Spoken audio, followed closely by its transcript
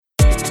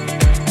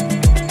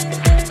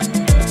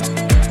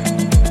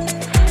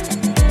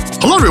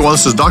everyone,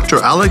 this is Dr.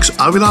 Alex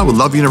Avila with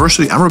Love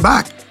University, and we're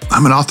back.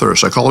 I'm an author,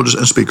 psychologist,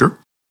 and speaker.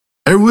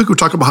 Every week we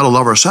talk about how to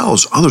love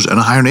ourselves, others, and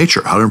a higher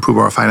nature, how to improve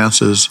our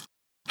finances,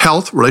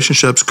 health,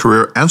 relationships,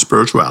 career, and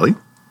spirituality.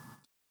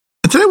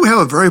 And today we have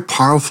a very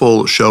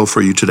powerful show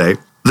for you today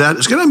that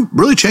is going to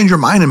really change your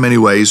mind in many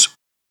ways.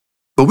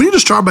 But we need to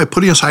start by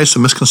putting aside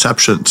some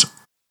misconceptions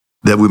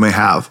that we may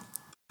have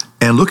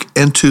and look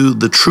into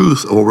the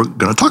truth of what we're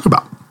going to talk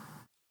about.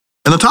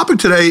 And the topic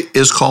today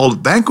is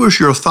called Vanquish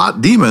Your Thought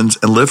Demons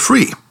and Live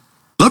Free.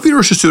 Love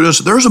University students,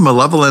 there is a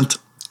malevolent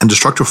and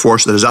destructive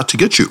force that is out to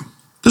get you.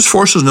 This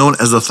force is known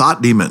as the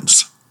thought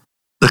demons,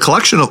 the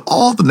collection of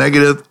all the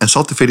negative and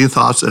self-defeating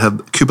thoughts that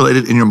have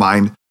accumulated in your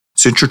mind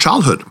since your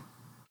childhood.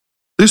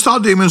 These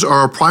thought demons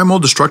are a primal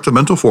destructive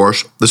mental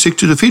force that seek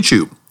to defeat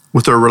you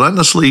with their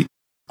relentlessly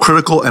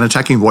critical and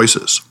attacking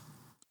voices.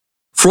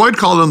 Freud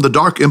called them the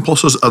dark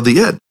impulses of the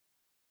id.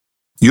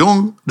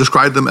 Jung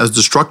described them as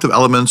destructive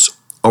elements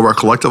of our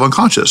collective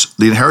unconscious,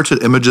 the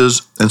inherited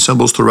images and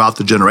symbols throughout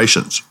the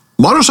generations.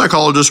 Modern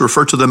psychologists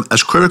refer to them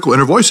as critical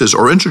inner voices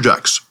or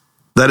interjects,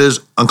 that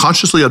is,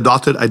 unconsciously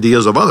adopted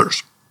ideas of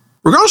others.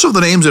 Regardless of the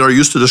names that are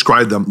used to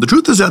describe them, the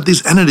truth is that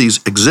these entities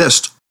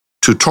exist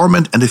to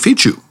torment and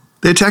defeat you.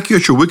 They attack you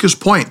at your weakest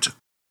point.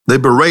 They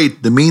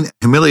berate, demean, and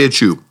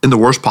humiliate you in the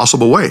worst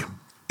possible way.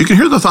 You can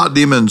hear the thought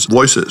demons'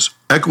 voices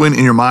echoing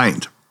in your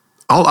mind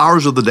all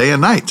hours of the day and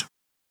night.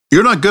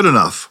 You're not good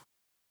enough.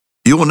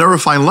 You will never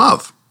find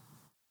love.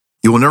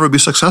 You will never be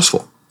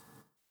successful.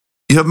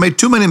 You have made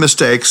too many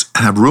mistakes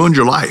and have ruined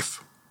your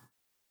life.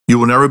 You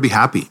will never be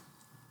happy.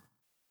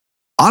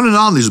 On and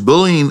on, these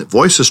bullying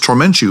voices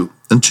torment you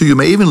until you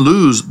may even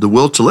lose the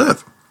will to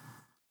live.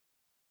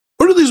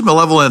 Where do these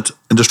malevolent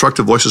and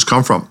destructive voices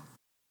come from?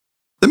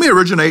 They may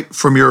originate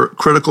from your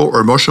critical or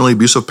emotionally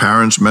abusive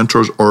parents,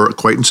 mentors, or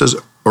acquaintances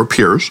or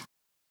peers.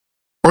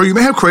 Or you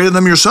may have created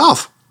them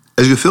yourself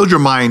as you filled your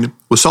mind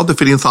with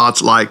self-defeating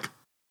thoughts like,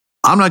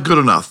 I'm not good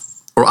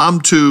enough, or I'm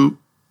too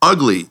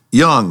ugly,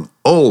 young,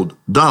 old,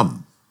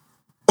 dumb.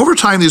 Over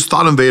time, these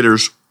thought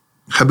invaders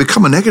have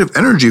become a negative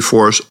energy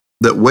force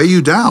that weigh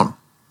you down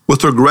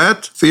with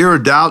regret, fear,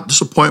 doubt,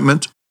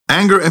 disappointment,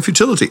 anger, and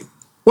futility.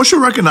 Once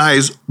you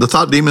recognize the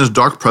thought demon's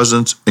dark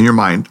presence in your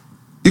mind,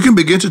 you can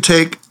begin to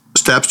take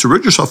steps to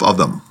rid yourself of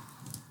them.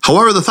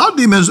 However, the thought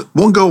demons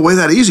won't go away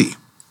that easy.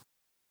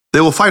 They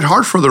will fight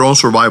hard for their own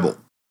survival.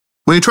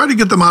 When you try to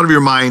get them out of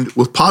your mind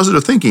with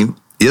positive thinking,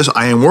 yes,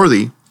 I am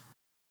worthy,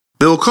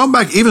 they will come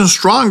back even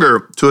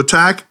stronger to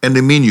attack and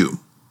demean you.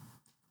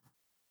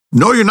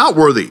 No, you're not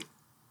worthy.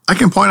 I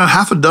can point out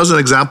half a dozen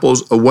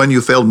examples of when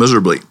you failed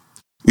miserably.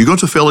 You're going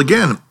to fail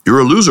again. You're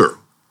a loser.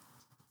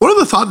 One of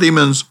the thought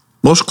demons'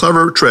 most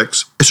clever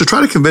tricks is to try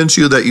to convince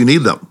you that you need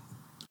them.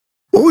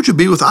 What would you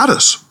be without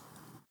us?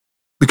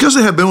 Because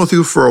they have been with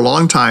you for a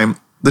long time,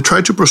 they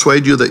try to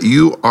persuade you that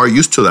you are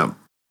used to them,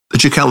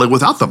 that you can't live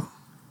without them.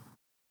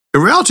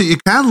 In reality, you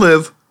can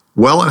live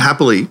well and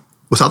happily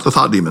without the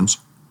thought demons.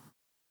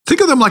 Think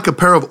of them like a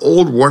pair of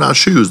old, worn-out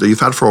shoes that you've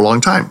had for a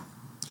long time,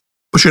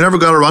 but you never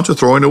got around to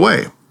throwing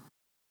away.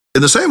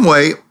 In the same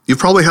way, you've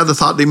probably had the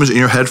thought demons in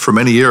your head for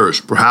many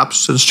years, perhaps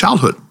since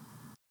childhood.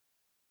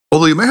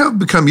 Although you may have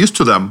become used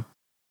to them,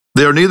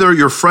 they are neither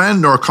your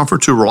friend nor a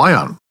comfort to rely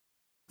on.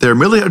 They are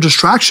merely a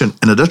distraction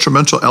and a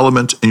detrimental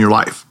element in your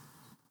life.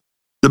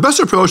 The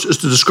best approach is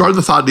to discard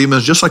the thought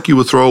demons just like you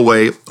would throw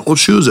away old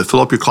shoes that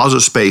fill up your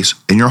closet space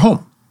in your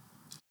home.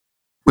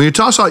 When you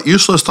toss out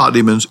useless thought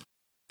demons,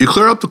 you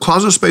clear up the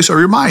closet space of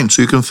your mind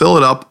so you can fill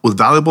it up with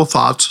valuable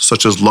thoughts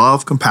such as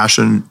love,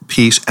 compassion,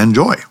 peace, and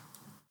joy.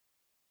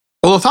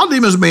 Although thought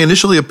demons may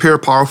initially appear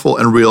powerful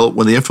and real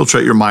when they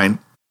infiltrate your mind,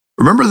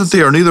 remember that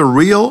they are neither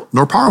real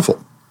nor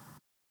powerful.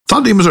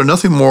 Thought demons are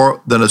nothing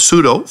more than a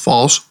pseudo,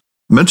 false,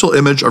 mental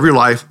image of your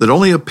life that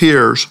only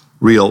appears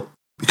real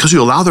because you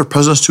allow their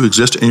presence to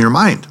exist in your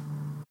mind.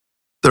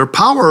 Their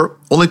power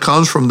only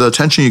comes from the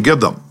attention you give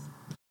them.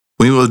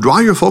 When you withdraw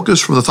your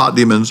focus from the thought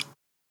demons,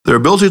 their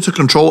ability to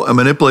control and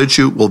manipulate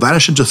you will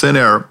vanish into thin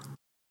air,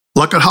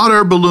 like a hot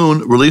air balloon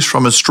released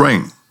from its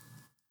string.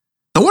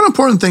 Now, one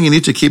important thing you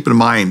need to keep in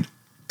mind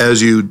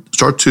as you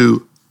start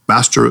to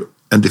master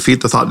and defeat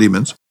the thought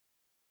demons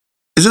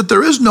is that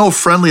there is no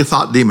friendly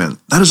thought demon.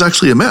 That is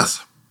actually a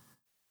myth.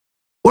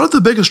 One of the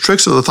biggest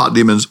tricks of the thought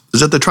demons is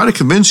that they try to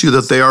convince you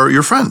that they are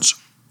your friends.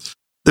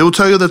 They will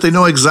tell you that they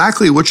know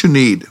exactly what you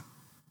need.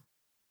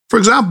 For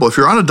example, if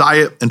you're on a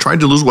diet and trying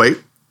to lose weight,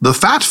 the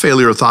fat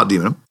failure thought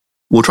demon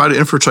will try to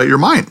infiltrate your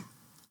mind.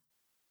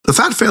 The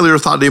fat failure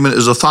thought demon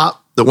is a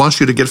thought that wants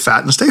you to get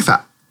fat and stay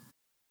fat,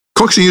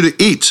 coaxing you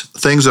to eat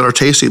things that are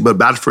tasty but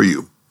bad for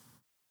you.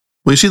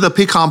 When you see the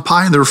pecan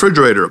pie in the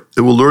refrigerator,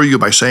 it will lure you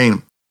by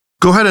saying,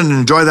 go ahead and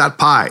enjoy that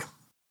pie.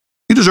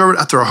 You deserve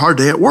it after a hard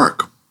day at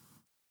work.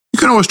 You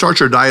can always start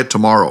your diet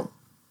tomorrow.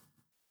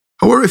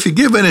 However, if you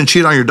give in and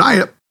cheat on your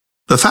diet,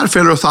 the fat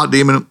failure thought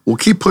demon will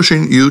keep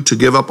pushing you to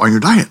give up on your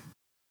diet.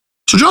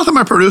 So Jonathan,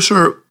 my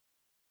producer,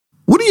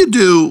 what do you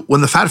do when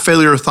the fat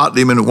failure thought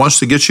demon wants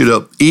to get you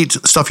to eat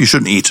stuff you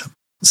shouldn't eat?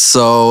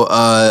 So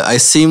I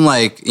seem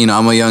like,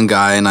 I'm a young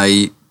guy and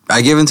I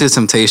I give into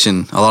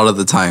temptation a lot of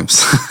the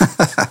times.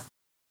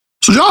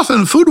 So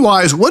Jonathan,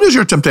 food-wise, what is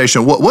your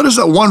temptation? What is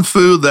that one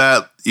food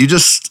that you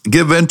just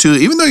give into,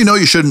 even though you know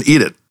you shouldn't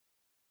eat it?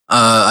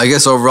 I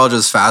guess overall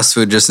just fast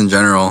food just in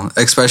general,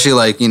 especially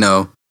like,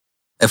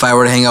 if I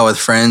were to hang out with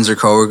friends or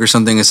coworkers or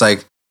something, it's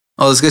like,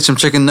 oh, let's get some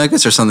chicken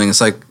nuggets or something.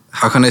 It's like,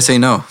 how can I say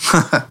no?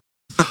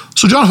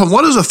 So Jonathan,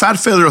 what is a fat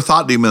failure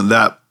thought demon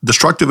that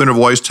destructive inner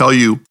voice tell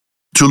you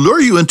to lure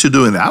you into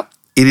doing that,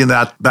 eating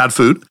that bad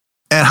food?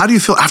 And how do you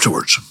feel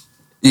afterwards?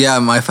 Yeah,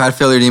 my fat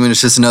failure demon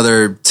is just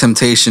another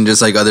temptation,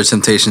 just like other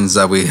temptations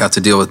that we have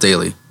to deal with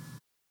daily.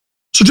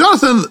 So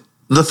Jonathan,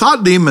 the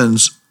thought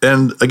demons,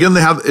 and again,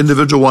 they have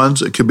individual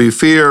ones. It could be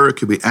fear, it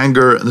could be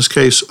anger. In this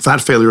case,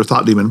 fat failure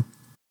thought demon.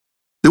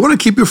 They want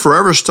to keep you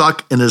forever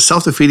stuck in a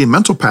self-defeating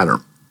mental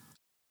pattern.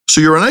 So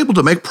you're unable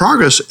to make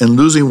progress in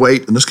losing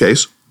weight, in this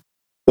case,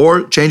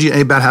 or changing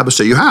any bad habits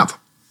that you have.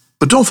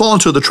 But don't fall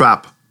into the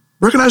trap.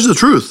 Recognize the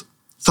truth.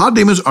 Thought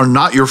demons are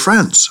not your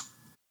friends.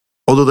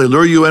 Although they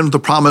lure you in with the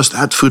promise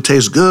that food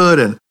tastes good,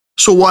 and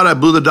so what, I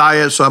blew the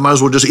diet, so I might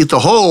as well just eat the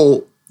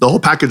whole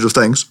package of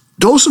things.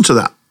 Don't listen to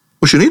that.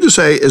 What you need to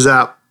say is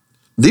that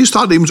these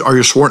thought demons are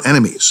your sworn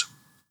enemies.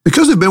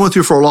 Because they've been with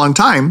you for a long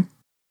time,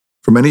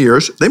 for many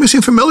years, they may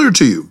seem familiar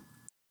to you.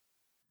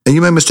 And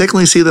you may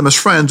mistakenly see them as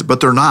friends, but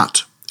they're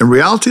not. In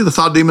reality, the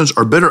thought demons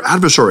are bitter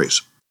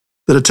adversaries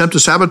that attempt to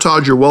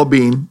sabotage your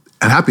well-being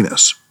and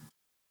happiness.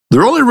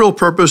 Their only real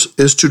purpose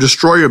is to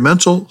destroy your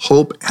mental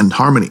hope and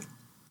harmony.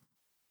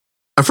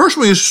 At first,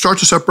 when you start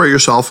to separate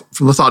yourself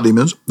from the thought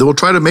demons, they will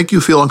try to make you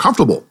feel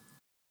uncomfortable.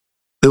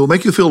 They will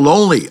make you feel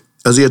lonely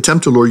as they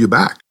attempt to lure you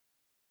back.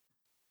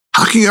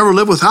 How can you ever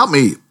live without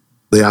me?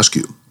 They ask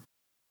you.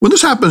 When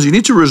this happens, you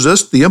need to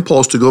resist the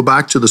impulse to go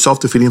back to the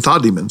self-defeating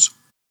thought demons.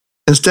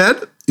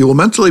 Instead, you will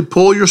mentally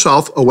pull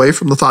yourself away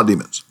from the thought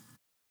demons.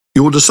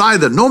 You will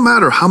decide that no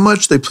matter how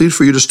much they plead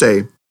for you to stay,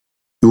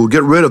 you will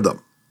get rid of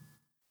them.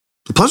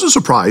 The pleasant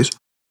surprise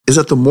is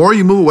that the more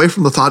you move away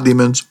from the thought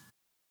demons,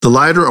 the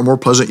lighter and more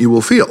pleasant you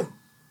will feel.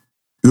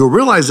 You will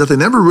realize that they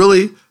never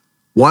really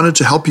wanted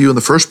to help you in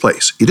the first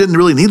place. You didn't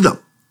really need them.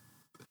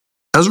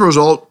 As a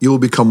result, you will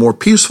become more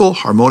peaceful,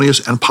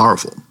 harmonious, and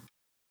powerful.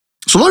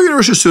 So, Love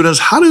University students,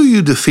 how do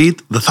you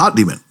defeat the thought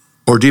demon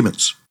or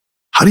demons?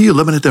 How do you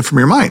eliminate them from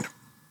your mind?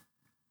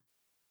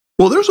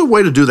 Well, there's a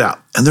way to do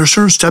that, and there are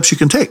certain steps you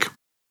can take.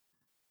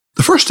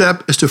 The first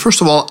step is to,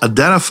 first of all,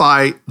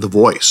 identify the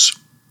voice.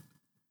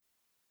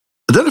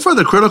 Identify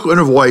the critical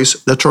inner voice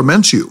that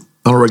torments you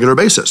on a regular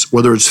basis,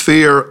 whether it's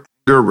fear,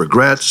 anger,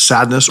 regret,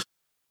 sadness,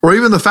 or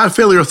even the fat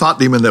failure thought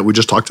demon that we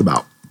just talked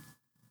about.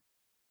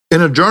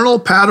 In a journal,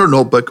 pad, or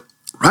notebook,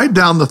 write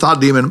down the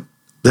thought demon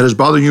that is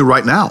bothering you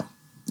right now.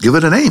 Give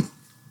it a name.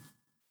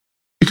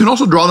 You can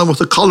also draw them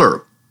with a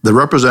color that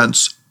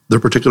represents their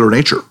particular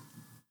nature.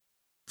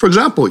 For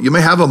example, you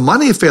may have a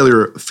money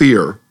failure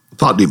fear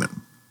thought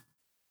demon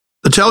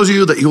that tells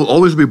you that you will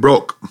always be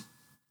broke.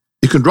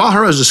 You can draw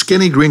her as a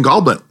skinny green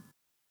goblin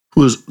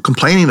who is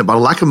complaining about a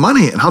lack of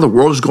money and how the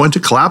world is going to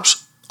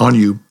collapse on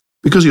you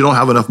because you don't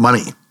have enough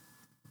money.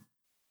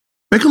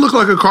 Make it look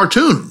like a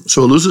cartoon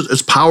so it loses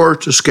its power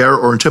to scare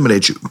or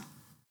intimidate you.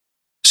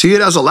 See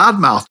it as a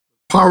loudmouth,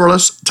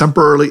 powerless,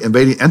 temporarily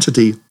invading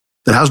entity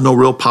that has no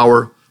real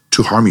power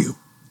to harm you.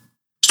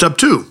 Step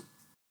 2,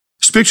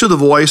 speak to the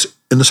voice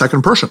in the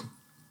second person.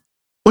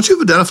 Once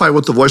you've identified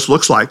what the voice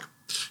looks like,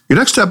 your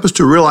next step is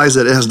to realize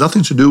that it has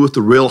nothing to do with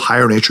the real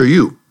higher nature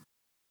you.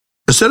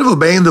 Instead of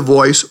obeying the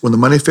voice when the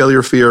money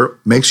failure fear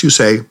makes you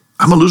say,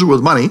 I'm a loser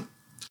with money,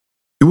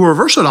 you will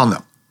reverse it on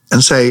them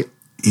and say,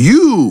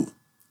 you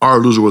are a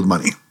loser with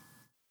money.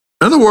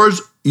 In other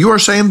words, you are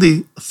saying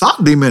the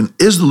thought demon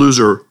is the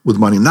loser with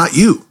money, not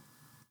you.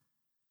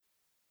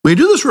 When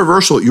you do this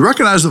reversal, you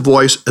recognize the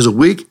voice as a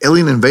weak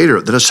alien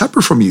invader that is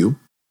separate from you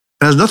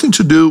and has nothing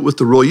to do with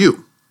the real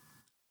you.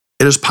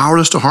 It is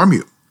powerless to harm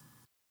you.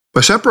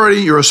 By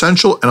separating your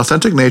essential and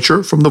authentic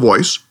nature from the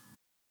voice,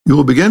 you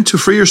will begin to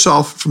free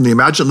yourself from the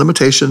imagined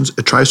limitations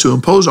it tries to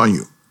impose on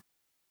you.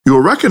 You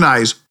will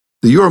recognize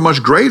that you are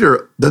much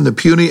greater than the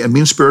puny and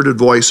mean-spirited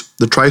voice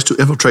that tries to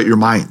infiltrate your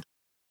mind.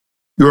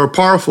 You are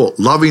powerful,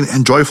 loving,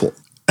 and joyful.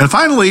 And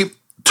finally,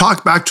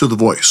 talk back to the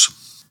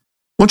voice.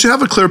 Once you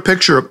have a clear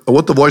picture of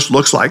what the voice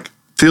looks like,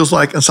 feels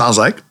like, and sounds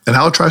like, and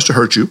how it tries to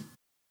hurt you,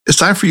 it's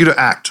time for you to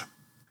act.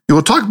 You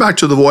will talk back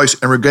to the voice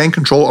and regain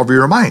control over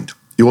your mind.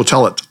 You will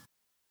tell it,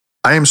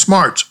 I am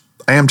smart,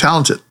 I am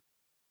talented,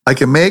 I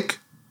can make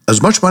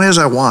as much money as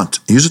I want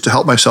and use it to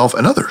help myself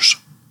and others.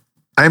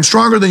 I am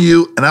stronger than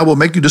you and I will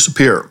make you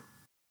disappear.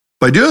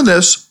 By doing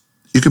this,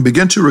 you can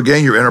begin to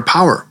regain your inner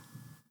power.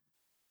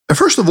 At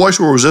first, the voice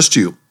will resist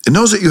you. It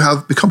knows that you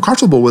have become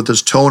comfortable with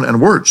its tone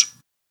and words.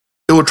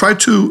 It will try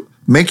to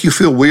make you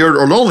feel weird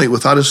or lonely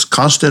without its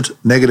constant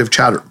negative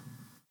chatter.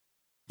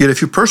 Yet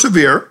if you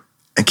persevere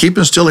and keep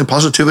instilling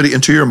positivity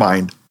into your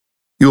mind,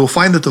 you will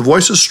find that the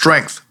voice's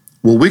strength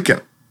will weaken.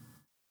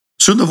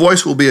 Soon the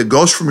voice will be a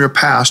ghost from your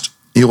past,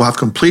 and you will have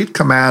complete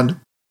command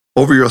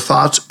over your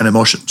thoughts and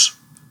emotions.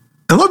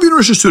 And Love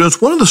University students,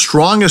 one of the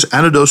strongest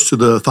antidotes to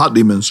the thought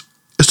demons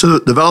is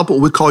to develop what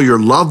we call your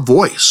love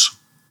voice.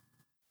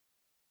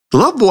 The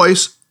love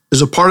voice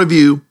is a part of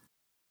you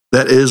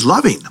that is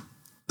loving,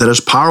 that is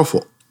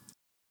powerful,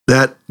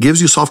 that gives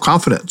you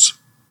self-confidence.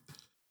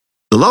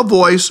 The love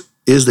voice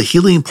is the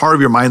healing part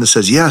of your mind that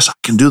says, yes, I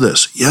can do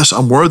this. Yes,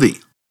 I'm worthy.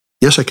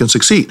 Yes, I can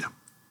succeed.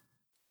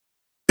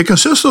 It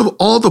consists of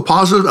all the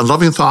positive and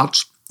loving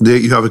thoughts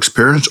that you have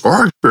experienced or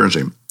are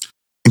experiencing,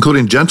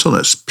 including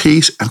gentleness,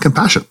 peace, and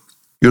compassion.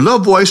 Your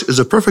love voice is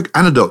a perfect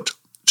antidote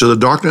to the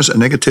darkness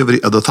and negativity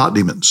of the thought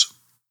demons.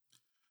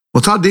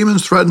 When thought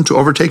demons threaten to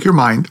overtake your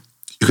mind,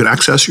 you can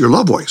access your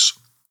love voice.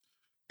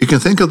 You can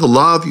think of the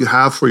love you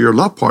have for your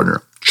love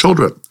partner,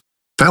 children,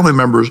 family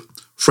members,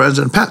 friends,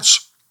 and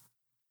pets.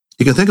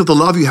 You can think of the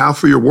love you have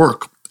for your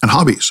work and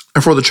hobbies,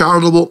 and for the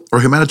charitable or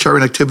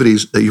humanitarian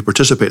activities that you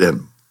participate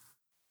in.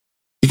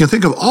 You can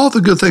think of all the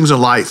good things in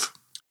life,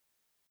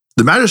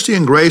 the majesty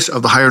and grace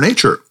of the higher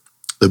nature,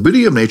 the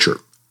beauty of nature,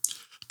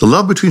 the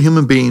love between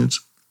human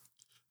beings,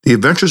 the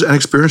adventures and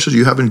experiences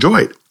you have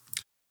enjoyed,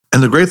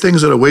 and the great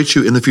things that await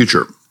you in the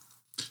future.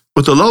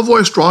 With the love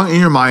voice strong in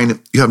your mind,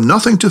 you have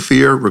nothing to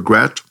fear,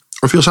 regret,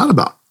 or feel sad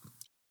about.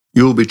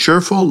 You will be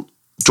cheerful,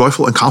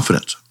 joyful, and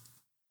confident.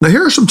 Now,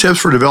 here are some tips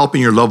for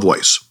developing your love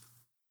voice.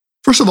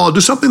 First of all, do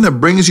something that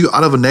brings you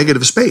out of a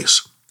negative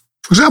space.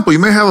 For example, you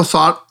may have a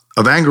thought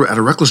of anger at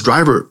a reckless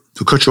driver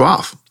who cut you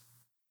off.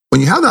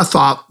 When you have that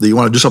thought that you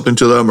want to do something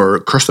to them or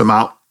curse them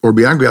out or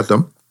be angry at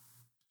them,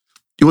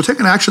 you will take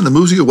an action that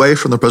moves you away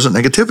from the present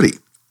negativity.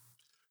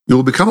 You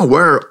will become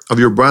aware of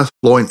your breath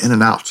blowing in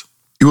and out.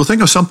 You will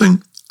think of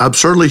something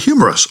absurdly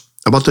humorous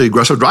about the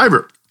aggressive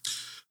driver.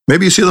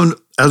 Maybe you see them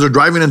as they're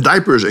driving in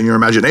diapers in your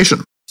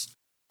imagination.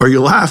 Or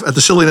you laugh at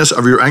the silliness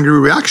of your angry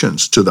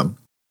reactions to them,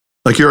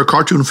 like you're a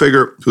cartoon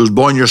figure who's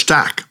blowing your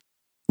stack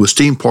with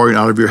steam pouring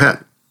out of your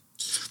head.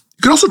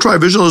 You can also try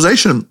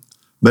visualization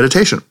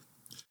meditation.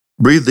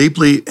 Breathe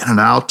deeply in and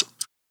out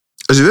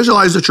as you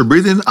visualize that you're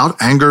breathing out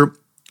anger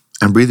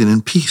and breathing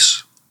in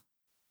peace.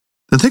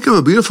 Then think of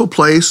a beautiful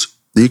place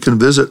that you can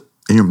visit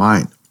in your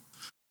mind.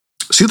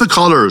 See the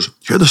colors,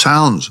 hear the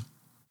sounds,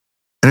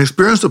 and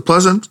experience the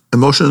pleasant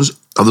emotions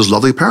of this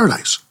lovely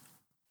paradise.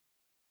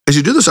 As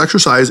you do this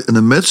exercise in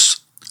the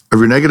midst of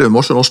your negative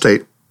emotional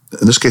state,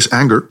 in this case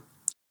anger,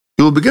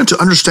 you will begin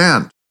to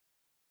understand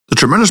the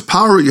tremendous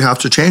power you have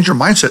to change your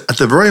mindset at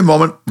the very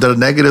moment that a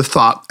negative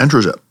thought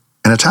enters it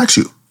and attacks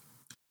you.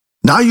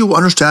 Now you will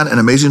understand an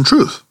amazing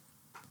truth.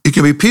 You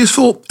can be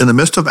peaceful in the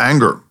midst of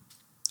anger,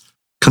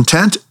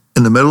 content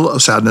in the middle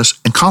of sadness,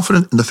 and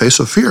confident in the face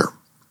of fear.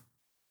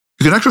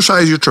 You can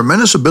exercise your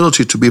tremendous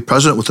ability to be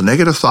present with a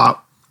negative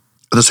thought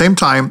at the same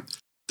time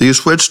that you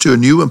switch to a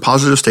new and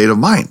positive state of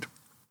mind.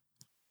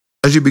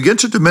 As you begin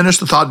to diminish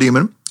the thought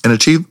demon and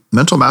achieve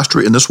mental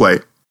mastery in this way,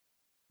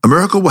 a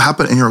miracle will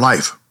happen in your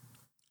life.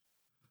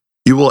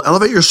 You will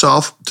elevate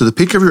yourself to the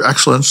peak of your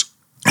excellence,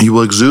 and you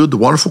will exude the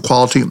wonderful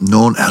quality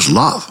known as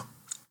love.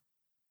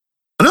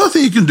 Another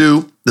thing you can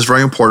do that's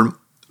very important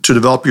to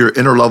develop your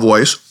inner love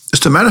voice is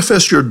to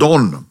manifest your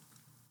don.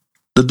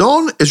 The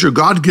don is your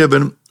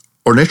God-given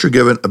or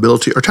nature-given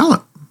ability or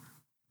talent.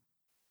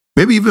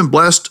 Maybe you've been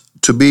blessed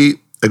to be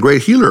a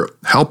great healer,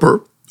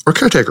 helper, or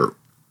caretaker.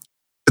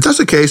 If that's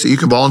the case, you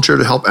can volunteer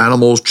to help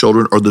animals,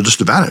 children, or the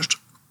disadvantaged.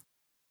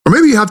 Or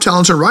maybe you have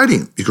talents in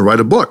writing. You can write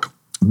a book,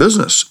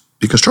 business.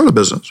 You can start a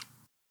business.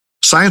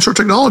 Science or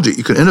technology.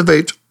 You can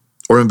innovate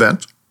or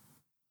invent.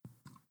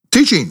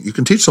 Teaching. You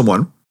can teach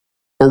someone.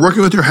 Or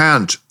working with your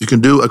hands. You can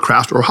do a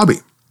craft or hobby.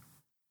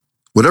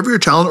 Whatever your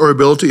talent or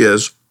ability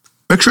is,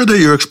 make sure that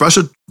you express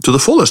it to the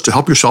fullest to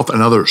help yourself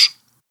and others.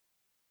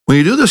 When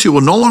you do this, you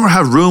will no longer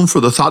have room for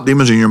the thought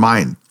demons in your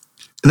mind.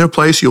 In their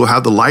place, you will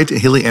have the light and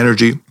healing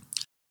energy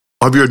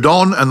of your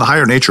dawn and the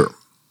higher nature.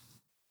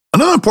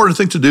 Another important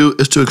thing to do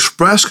is to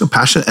express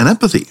compassion and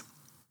empathy.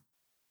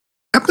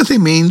 Empathy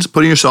means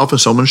putting yourself in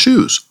someone's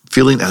shoes,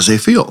 feeling as they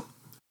feel.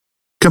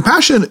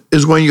 Compassion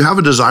is when you have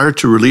a desire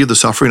to relieve the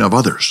suffering of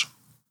others.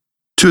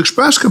 To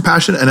express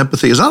compassion and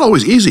empathy is not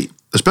always easy,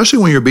 especially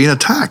when you're being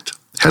attacked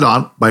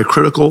head-on by a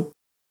critical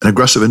and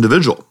aggressive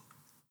individual.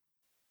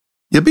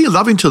 Yet being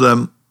loving to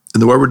them in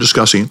the way we're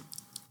discussing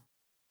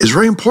is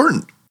very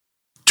important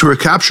to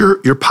recapture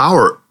your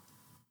power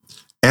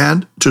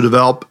and to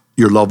develop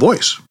your love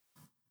voice.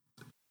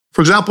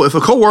 For example, if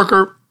a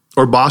coworker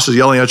or boss is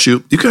yelling at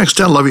you, you can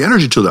extend loving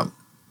energy to them,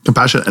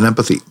 compassion and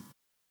empathy.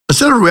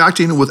 Instead of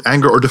reacting with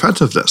anger or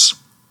defensiveness,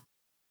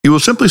 you will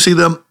simply see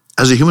them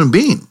as a human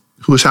being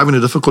who is having a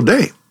difficult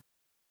day.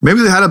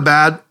 Maybe they had a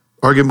bad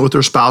argument with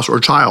their spouse or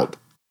child.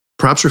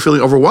 Perhaps they're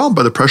feeling overwhelmed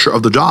by the pressure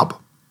of the job.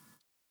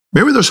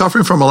 Maybe they're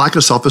suffering from a lack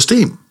of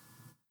self-esteem.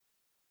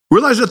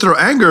 Realize that their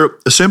anger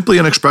is simply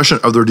an expression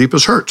of their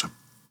deepest hurt.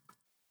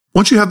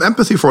 Once you have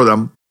empathy for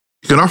them,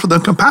 you can offer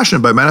them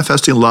compassion by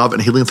manifesting love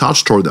and healing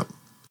thoughts toward them.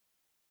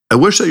 I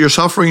wish that your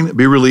suffering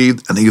be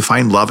relieved and that you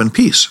find love and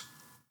peace.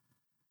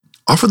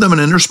 Offer them an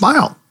inner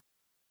smile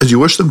as you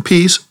wish them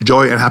peace,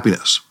 joy, and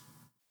happiness.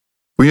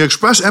 When you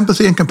express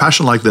empathy and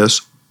compassion like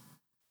this,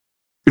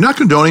 you're not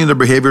condoning their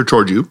behavior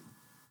toward you.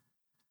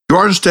 You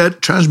are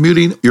instead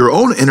transmuting your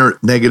own inner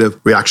negative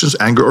reactions,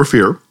 anger or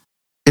fear,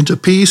 into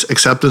peace,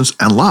 acceptance,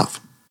 and love.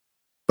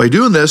 By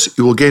doing this,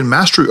 you will gain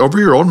mastery over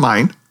your own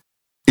mind.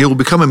 You will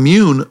become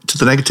immune to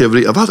the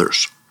negativity of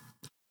others.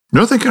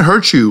 Nothing can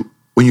hurt you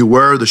when you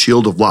wear the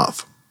shield of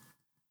love.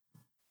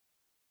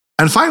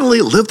 And finally,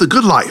 live the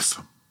good life.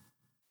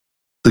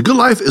 The good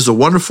life is a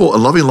wonderful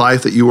and loving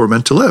life that you were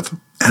meant to live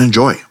and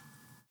enjoy.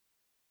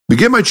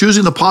 Begin by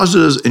choosing the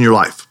positives in your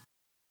life,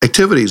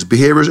 activities,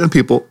 behaviors, and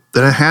people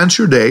that enhance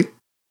your day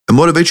and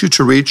motivate you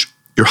to reach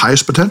your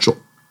highest potential.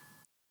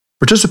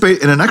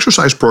 Participate in an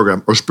exercise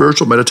program or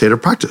spiritual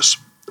meditative practice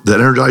that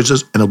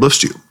energizes and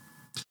uplifts you.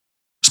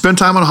 Spend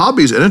time on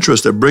hobbies and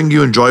interests that bring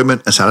you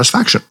enjoyment and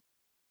satisfaction.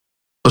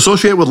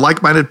 Associate with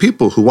like-minded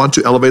people who want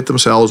to elevate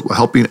themselves while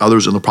helping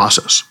others in the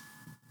process.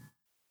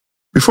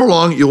 Before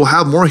long, you will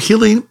have more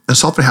healing and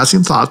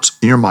self-enhancing thoughts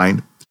in your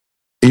mind,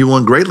 and you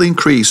will greatly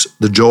increase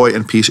the joy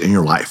and peace in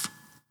your life.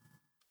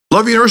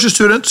 Love University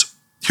students,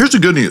 here's the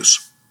good news.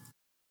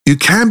 You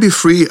can be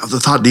free of the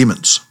thought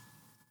demons.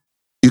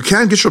 You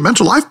can get your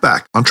mental life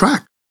back on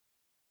track.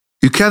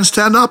 You can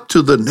stand up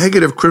to the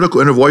negative, critical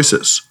inner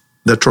voices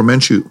that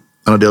torment you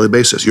on a daily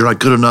basis. You're not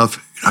good enough.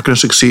 You're not going to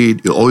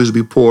succeed. You'll always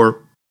be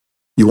poor.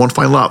 You won't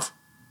find love.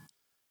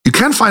 You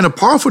can find a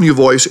powerful new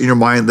voice in your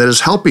mind that is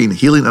helping,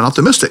 healing, and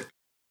optimistic.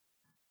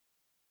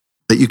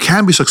 That you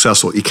can be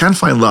successful. You can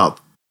find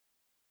love,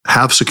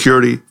 have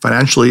security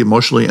financially,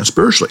 emotionally, and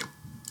spiritually.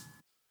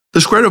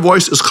 This greater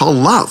voice is called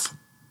love.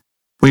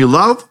 When you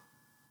love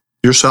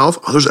yourself,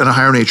 others, and a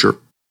higher nature,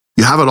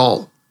 you have it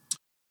all.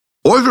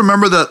 Always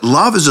remember that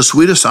love is the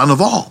sweetest sound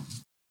of all.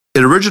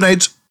 It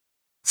originates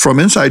from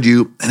inside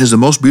you and is the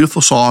most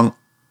beautiful song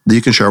that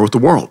you can share with the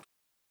world.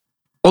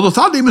 Although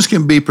thought demons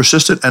can be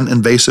persistent and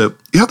invasive,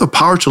 you have the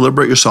power to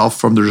liberate yourself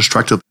from their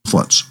destructive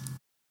influence.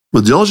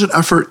 With diligent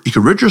effort, you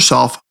can rid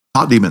yourself of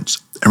thought demons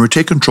and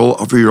retake control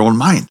over your own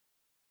mind.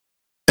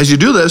 As you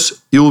do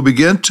this, you will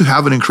begin to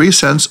have an increased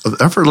sense of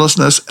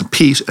effortlessness and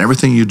peace in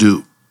everything you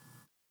do.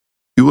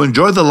 You will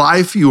enjoy the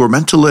life you were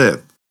meant to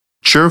live,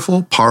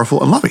 cheerful,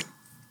 powerful, and loving.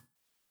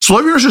 So,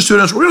 Love University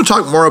students, we're going to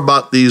talk more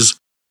about these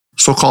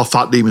so-called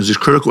thought demons, these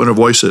critical inner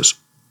voices.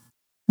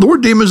 The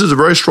word demons is a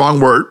very strong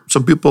word.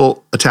 Some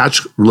people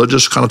attach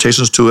religious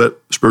connotations to it,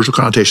 spiritual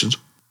connotations.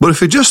 But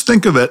if you just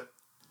think of it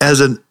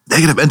as a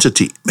negative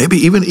entity, maybe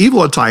even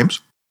evil at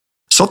times,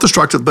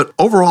 self-destructive, but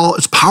overall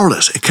it's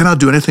powerless. It cannot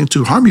do anything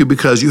to harm you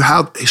because you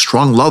have a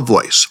strong love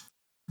voice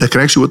that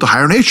connects you with the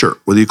higher nature,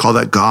 whether you call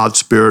that God,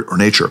 spirit, or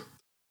nature,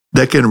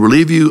 that can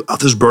relieve you of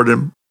this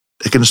burden,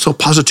 that can instill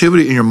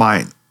positivity in your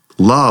mind,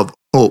 love,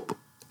 hope,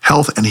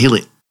 health, and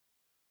healing.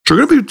 So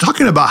we're going to be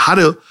talking about how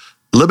to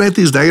eliminate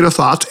these negative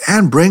thoughts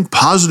and bring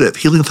positive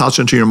healing thoughts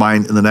into your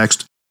mind in the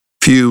next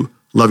few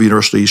Love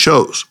University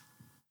shows.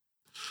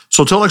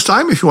 So until next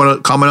time, if you want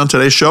to comment on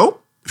today's show,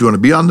 if you want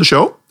to be on the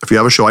show, if you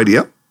have a show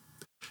idea,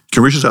 you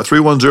can reach us at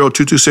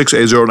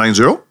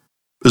 310-226-8090.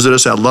 Visit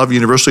us at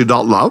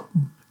loveuniversity.love.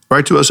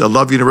 Write to us at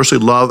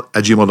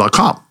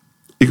loveuniversitylove@gmail.com.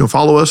 You can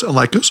follow us and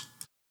like us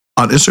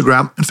on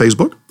Instagram and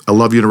Facebook at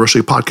Love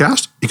University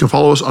Podcast. You can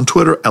follow us on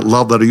Twitter at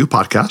Love.U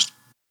Podcast.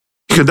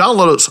 You can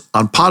download us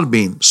on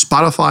Podbean,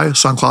 Spotify,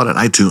 SoundCloud, and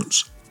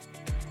iTunes.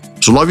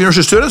 So Love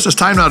University students, it's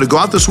time now to go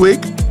out this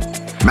week,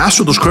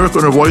 master those critical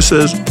inner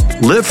voices,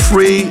 live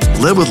free,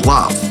 live with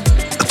love.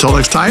 Until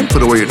next time,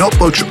 put away your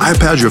notebooks, your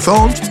iPads, your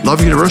phones.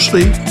 Love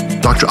University,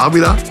 Dr.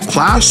 Avila,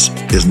 class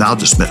is now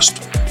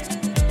dismissed.